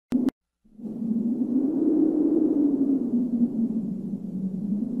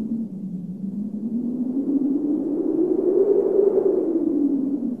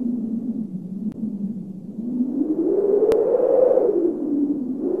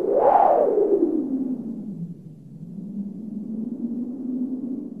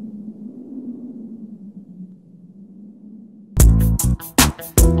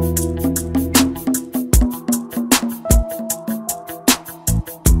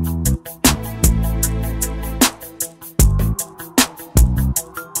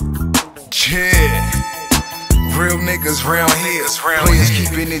Yeah. Real niggas round here, players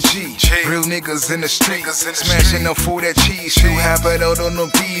keeping it G. Real niggas in the street, smashing up for that cheese. Shoot habit out on them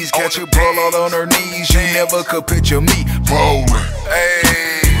bees, catch a ball out on her knees. You never could picture me ballin'.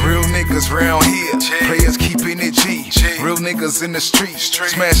 Real niggas round here, players keeping it G. Real niggas in the street,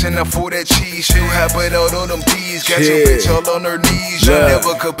 smashing up for that cheese. Shoot habit out on them bees, catch a bitch all on her knees. You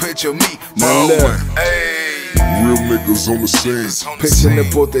never could picture me ballin'. Real niggas on the scene. Pitching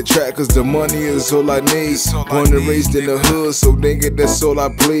up off that track cause the money is all I need. Born and raised in the hood, so nigga that's all I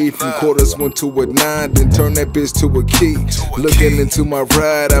bleed. From quarters went to a 9, then turn that bitch to a key. Looking into my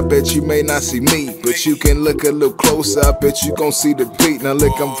ride, I bet you may not see me, but you can look a little closer, I bet you gon' see the beat. Now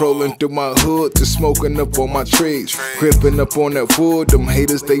look, I'm rolling through my hood, just smoking up on my trees, gripping up on that wood. Them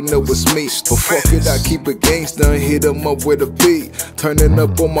haters, they know it's me, but fuck it, I keep it gangsta and hit them up with a beat. Turning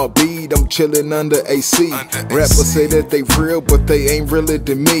up on my beat, I'm chilling under AC. Rappers say that they real, but they ain't realer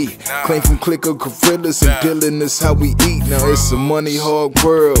than me. Claim from click of gorillas and dealing is how we eat. Now it's a money hard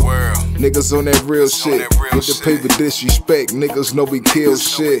world. Niggas on that real shit. Get the paper disrespect, niggas know we kill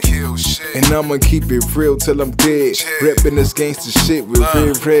shit. And I'ma keep it real till I'm dead. Reppin' this gangsta shit with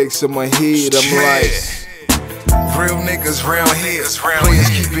red rags in my head. I'm like, real niggas round here, players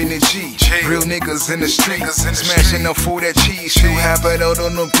keeping it G. Real niggas in the street, smashing up for that cheese. Shoot habit out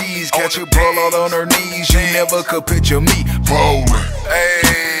on them bees, catch a ball out on her knees. You never could picture me ballin'.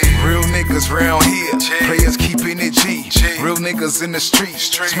 Real niggas round here, players keeping it G. Real niggas in the street,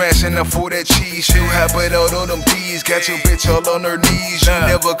 smashing up for that cheese. Shoot habit out on them bees, got your bitch all on her knees. You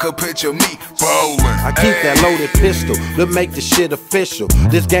never could picture me ballin'. I keep that loaded pistol to make the shit official.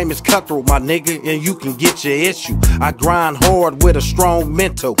 This game is cutthroat, my nigga, and you can get your issue. I grind hard with a strong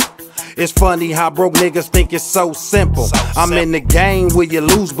mental. It's funny how broke niggas think it's so simple. I'm in the game where you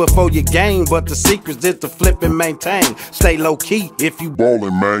lose before you gain, but the secret is to flip and maintain. Stay low key if you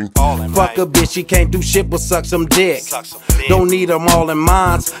ballin', man. Fuck a bitch, she can't do shit but suck some dick. Don't need them all in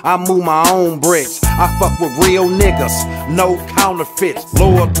mines, I move my own bricks. I fuck with real niggas, no counterfeits.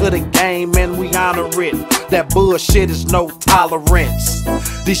 Loyal to the game and we honor it. That bullshit is no tolerance.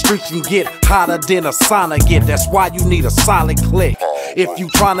 These streets can get hotter than a sauna get. That's why you need a solid click. If you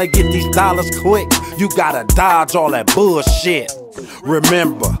tryna get these dollars quick, you gotta dodge all that bullshit.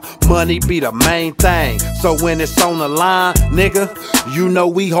 Remember, money be the main thing. So when it's on the line, nigga, you know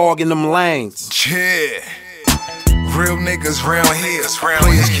we hogging them lanes. Yeah. Real niggas round here,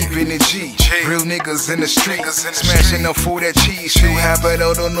 players keeping it G. Real niggas in the street, smashing up for that cheese. Shoot habit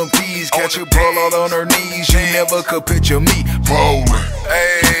out on them bees, catch a ball out on her knees. You never could picture me ballin'.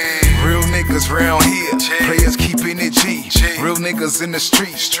 Real niggas round here, players keeping it G. Real niggas in the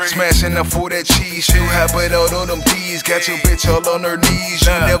street, smashing up for that cheese. Shoot habit out on them bees, got your bitch all on her knees.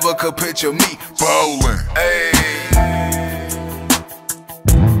 You never could picture me ballin'.